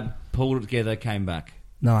 Giant. But pulled it together, came back.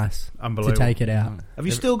 Nice. Unbelievable. To take it out. Have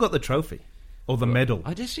you still got the trophy? Or the medal?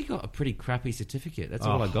 I actually got a pretty crappy certificate. That's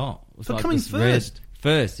all I got. It was for coming first.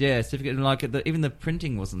 First, yeah, certificate. And even the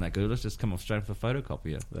printing wasn't that good. Let's just come off straight off the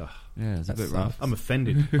photocopier. Ugh. Yeah, it's a bit rough. I'm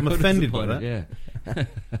offended. I'm offended by that. Yeah.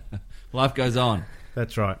 Life goes on.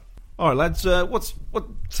 That's right. All right, lads. What's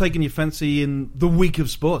taken your fancy in the week of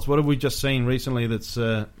sports? What have we just seen recently that's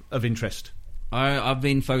of interest? I've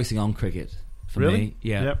been focusing on cricket. For me,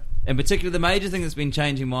 yeah. Yep. In particular, the major thing that's been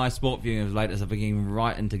changing my sport viewing of late is I've been getting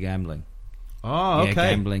right into gambling. Oh, okay. Yeah,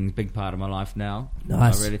 gambling's a big part of my life now.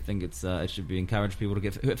 Nice. I really think it should be encouraged people to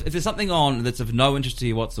get. If there's something on that's of no interest to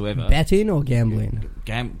you whatsoever, betting or gambling?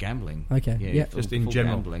 Gambling. Okay. Yeah, just in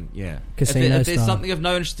general. Gambling. Yeah. Casino if there's something of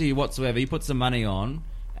no interest to you whatsoever, you put some money on,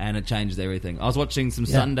 and it changes everything. I was watching some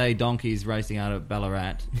Sunday donkeys racing out of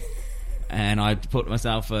Ballarat, and I put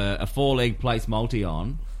myself a 4-leg place multi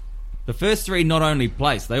on. The first 3 not only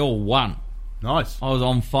placed, they all won. Nice. I was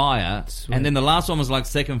on fire. Sweet. And then the last one was like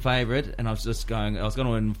second favourite, and I was going to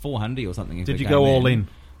win 400 or something. Did you go all in?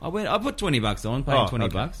 I put $20 on, paid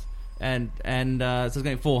 $20. And so I was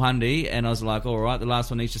getting 400, and I was like, all right, the last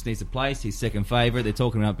one just needs to place. He's second favourite. They're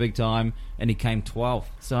talking about big time, and he came 12th.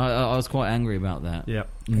 So I was quite angry about that. Yeah.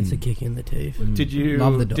 It's a kick in the teeth. Did you?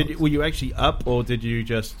 Love the dogs. Were you actually up, or did you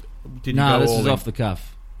just? No, this was in? off the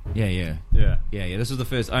cuff. Yeah. This was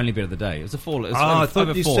the only bit of the day. It was a 4. I thought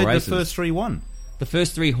over you 4 said races. the first 3 won. The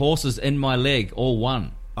first 3 horses in my leg all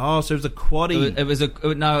won. Oh, so it was a quaddie. It was a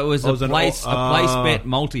place bet,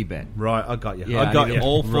 multi bet. Right, I got you. Yeah, I got you.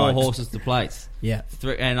 All 4 horses to place. Yeah,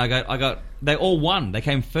 and I got. They all won. They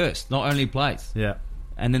came first, not only place. Yeah,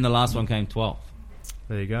 and then the last one came 12th.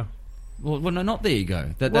 There you go. Well, no, not there you go.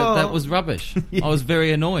 That was rubbish. Yeah. I was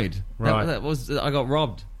very annoyed. Right, I got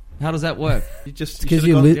robbed. How does that work? You just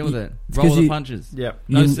deal with it. Roll the punches. Yeah.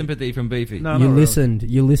 No sympathy from Beefy. No, you listened.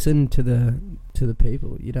 Really. You listened to the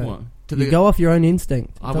people. You don't. You go off your own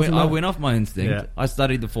instinct. I went off my instinct. Yeah. I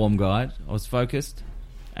studied the form guide. I was focused,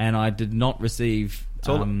 and I did not receive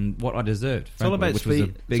what I deserved. Frankly, which was a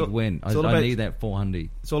big win. I need that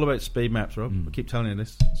 400. It's all about speed maps, Rob. I keep telling you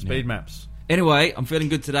this. Speed maps. Anyway, I'm feeling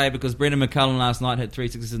good today because Brendan McCullum last night hit 3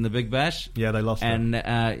 6s in the Big Bash. Yeah, they lost. And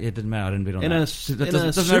it didn't matter. I didn't bet on that. It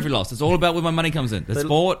doesn't matter if he lost. It's all about where my money comes in. The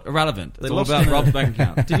sport, irrelevant. It's all about Rob's bank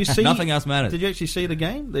account. Did you see? Nothing else matters. Did you actually see the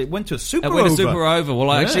game? They went to a super over. It went to super over. Well,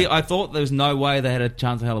 I thought there was no way they had a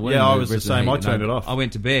chance of hell of winning. Yeah, I was the same. I turned it off. I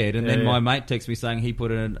went to bed, and then my mate texted me saying he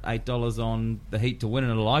put in $8 on the Heat to win in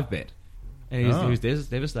a live bet. And he was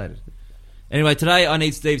devastated. Anyway, today I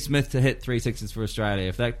need Steve Smith to hit 3 6s for Australia.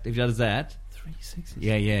 If he does that... 3 6s?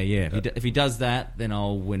 Yeah. If he does that, then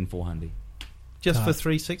I'll win 400. Just for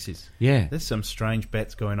 3 6s? Yeah. There's some strange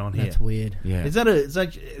bets going on here. That's weird. Yeah. Is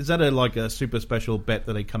that like a super special bet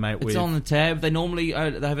that they come out with? It's on the tab. They normally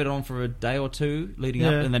they have it on for a day or two leading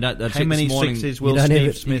up, and they don't. How many 6s will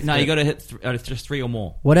Steve Smith? No, you got to hit just 3 or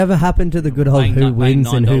more. Whatever happened to the good old who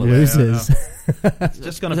wins and who loses? It's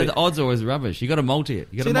just going to be the odds are always rubbish. You got to multi it.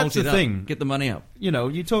 You got to multi it. That's the thing. Get the money up. You know,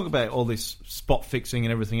 you talk about all this spot fixing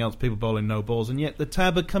and everything else, people bowling no balls, and yet the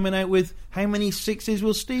tab are coming out with how many 6s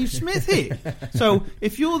will Steve Smith hit? So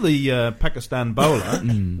if you're the Pakistan bowler,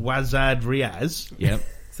 Wazad Riaz,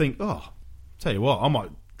 think, tell you what, I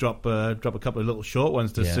might drop a couple of little short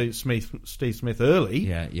ones to suit Steve Smith early.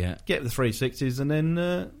 Yeah. Get the 3 6s, and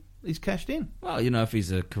then he's cashed in. Well, if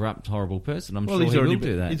he's a corrupt, horrible person, I'm sure he will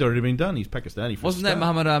do that. He's already been done. He's Pakistani. Wasn't that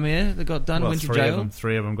Muhammad Amir that got done? Went to jail.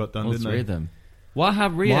 Three of them got done. Didn't they? 3 of them.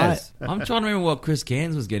 Wahab Riaz. I'm trying to remember what Chris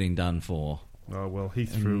Cairns was getting done for. Oh well, he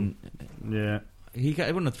threw. He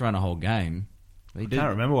wouldn't have thrown a whole game. I can't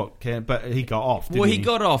remember but he got off. Didn't he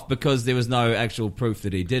got off because there was no actual proof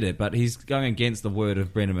that he did it. But he's going against the word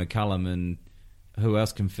of Brendan McCullum and who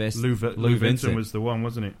else confessed? Lou Vincent was the one,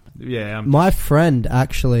 wasn't it? Yeah. My friend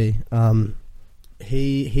actually,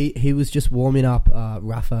 he was just warming up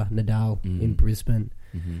Rafa Nadal in Brisbane,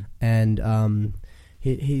 and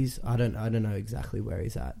he's I don't know exactly where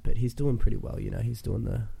he's at, but he's doing pretty well. He's doing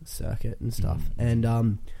the circuit and stuff.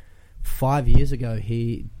 And 5 years ago,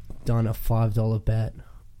 he done a $5 bet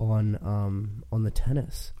on the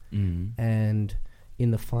tennis, and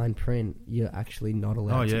in the fine print, you're actually not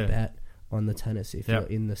allowed to bet on the tennis if you're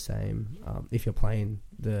in the same if you're playing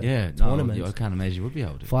the tournament. No, I can't imagine you would be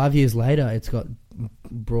able to. 5 years later, it's got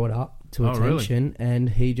brought up to attention, and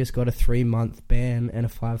he just got a 3-month ban and a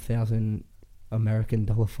 $5,000 American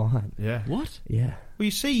dollar fine. Yeah. What? Yeah. Well,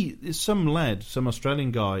 you see, some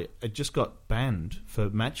Australian guy, had just got banned for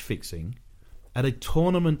match fixing at a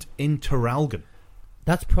tournament in Traralgon.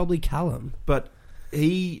 That's probably Callum. But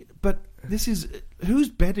this is... Who's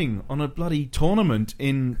betting on a bloody tournament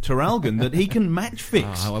in Traralgon that he can match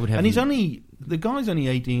fix? And he's only... The guy's only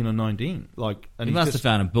 18 or 19. And he must have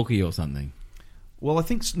found a bookie or something. Well, I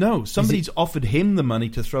think... No, somebody's offered him the money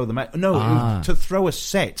to throw the match. No, it was to throw a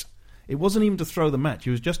set. It wasn't even to throw the match.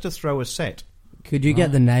 It was just to throw a set. Could you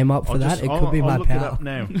get the name up for that? It could be my look pal. It up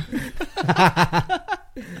now.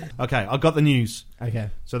 Okay, I got the news. Okay.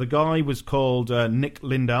 So the guy was called Nick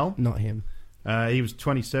Lindahl. Not him. He was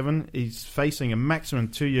 27. He's facing a maximum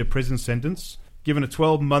 2-year prison sentence, given a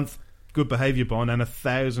 12-month good behaviour bond and a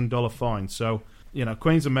 $1,000 fine. So,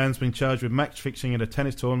 Queensland man's been charged with match fixing at a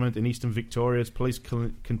tennis tournament in Eastern Victoria. Police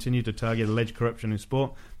continue to target alleged corruption in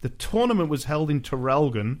sport. The tournament was held in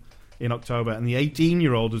Traralgon in October, and the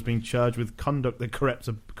 18-year-old has been charged with conduct that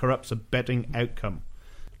corrupts a betting outcome.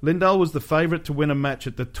 Lindahl was the favourite to win a match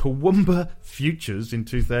at the Toowoomba Futures in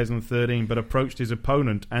 2013, but approached his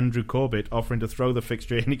opponent, Andrew Corbett, offering to throw the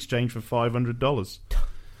fixture in exchange for $500.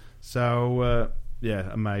 So,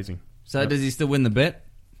 amazing. So does he still win the bet?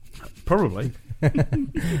 Probably.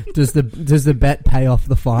 Does the bet pay off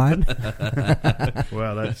the fine?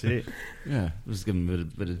 Well, that's it. Yeah, just give him a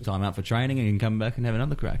bit of time out for training, and he can come back and have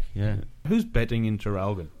another crack. Yeah. Who's betting in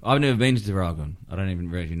Traralgon? I've never been to Traralgon. I don't even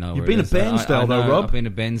really know. You've been to Bairnsdale, though, Rob. I've been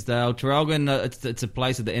to Bairnsdale. Traralgon. It's a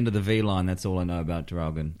place at the end of the V line. That's all I know about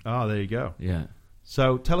Traralgon. Oh, there you go. Yeah.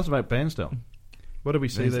 So tell us about Bairnsdale. What did we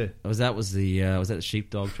see there? Was that the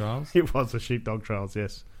sheepdog trials? It was the sheepdog trials.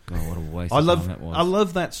 Yes. God, what a waste of time that was. I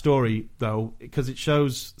love that story, though, because it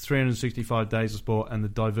shows 365 days of sport and the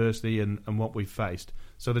diversity and what we've faced.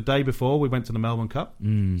 So the day before, we went to the Melbourne Cup,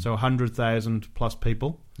 so 100,000 plus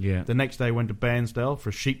people. Yeah. The next day, we went to Bairnsdale for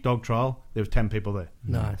a sheepdog trial. There was 10 people there.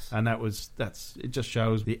 Nice. And it just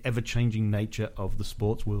shows the ever-changing nature of the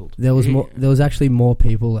sports world. There was actually more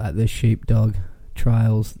people at the sheepdog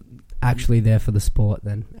trials actually there for the sport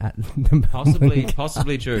than at the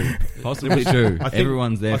possibly true. Possibly true.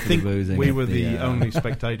 Everyone's there for the boozing. We were the only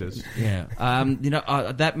spectators. Yeah.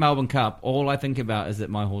 That Melbourne Cup, all I think about is that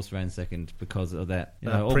my horse ran second because of that.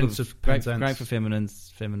 Prince of great for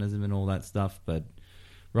feminism and all that stuff, but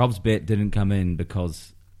Rob's bet didn't come in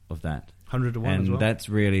because of that. 100 to 1 and as well. That's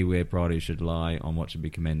really where priority should lie on what should be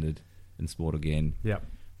commended in sport again. Yeah.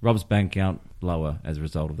 Rob's bank account lower as a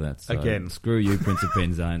result of that. So again. Screw you, Prince of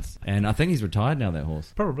Penzance. And I think he's retired now, that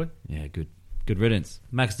horse. Probably. Yeah, good riddance.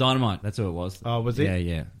 Max Dynamite, that's who it was. Oh, was it?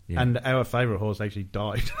 Yeah. And our favourite horse actually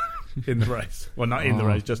died in the race. Well, not in the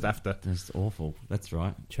race, just after. That's awful. That's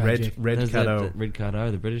right. Tragic. Red Caddo. Red Caddo,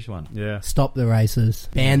 the British one. Yeah. Stop the races.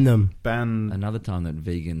 Ban them. Another time that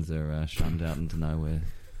vegans are shunned out into nowhere.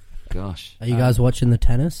 Gosh. Are you guys watching the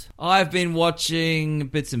tennis? I've been watching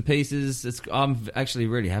bits and pieces. I'm actually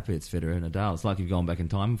really happy it's Federer and Nadal. It's like you've gone back in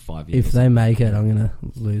time 5 years. If they make it, I'm going to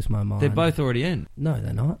lose my mind. They're both already in. No,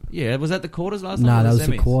 they're not. Yeah, was that the quarters last time? No, that was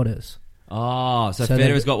the quarters. Oh, so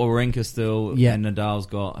Federer's got Wawrinka still, and Nadal's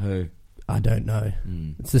got who? I don't know.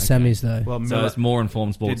 It's the semis, though. Well, so it's more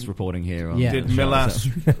informed sports reporting here. Did Milas,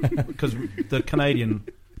 because the Canadian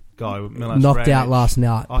guy, Milas knocked out last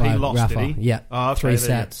night by he lost, Rafa. did he? Yeah, okay, 3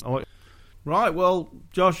 sets. Right, well,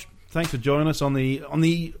 Josh, thanks for joining us on the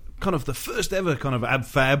kind of the first ever kind of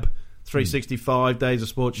ABFAB 365 Days of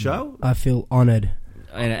Sports show. I feel honoured.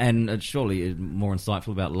 And surely more insightful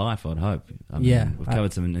about life, I'd hope. We've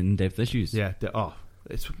covered some in-depth issues. Yeah,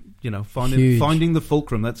 it's finding the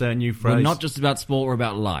fulcrum. That's our new phrase. We're not just about sport, we're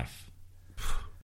about life.